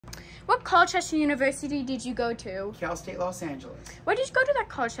What college slash university did you go to? Cal State Los Angeles. Why did you go to that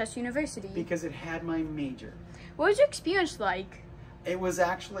college slash university? Because it had my major. What was your experience like? It was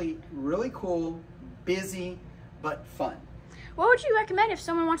actually really cool, busy, but fun. What would you recommend if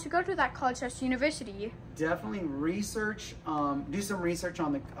someone wants to go to that college slash university? Definitely research, do some research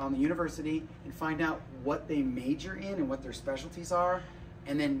on the university and find out what they major in and what their specialties are,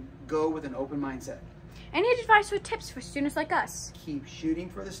 and then go with an open mindset. Any advice or tips for students like us? Keep shooting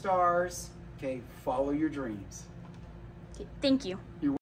for the stars, okay? Follow your dreams. Okay, thank you. You're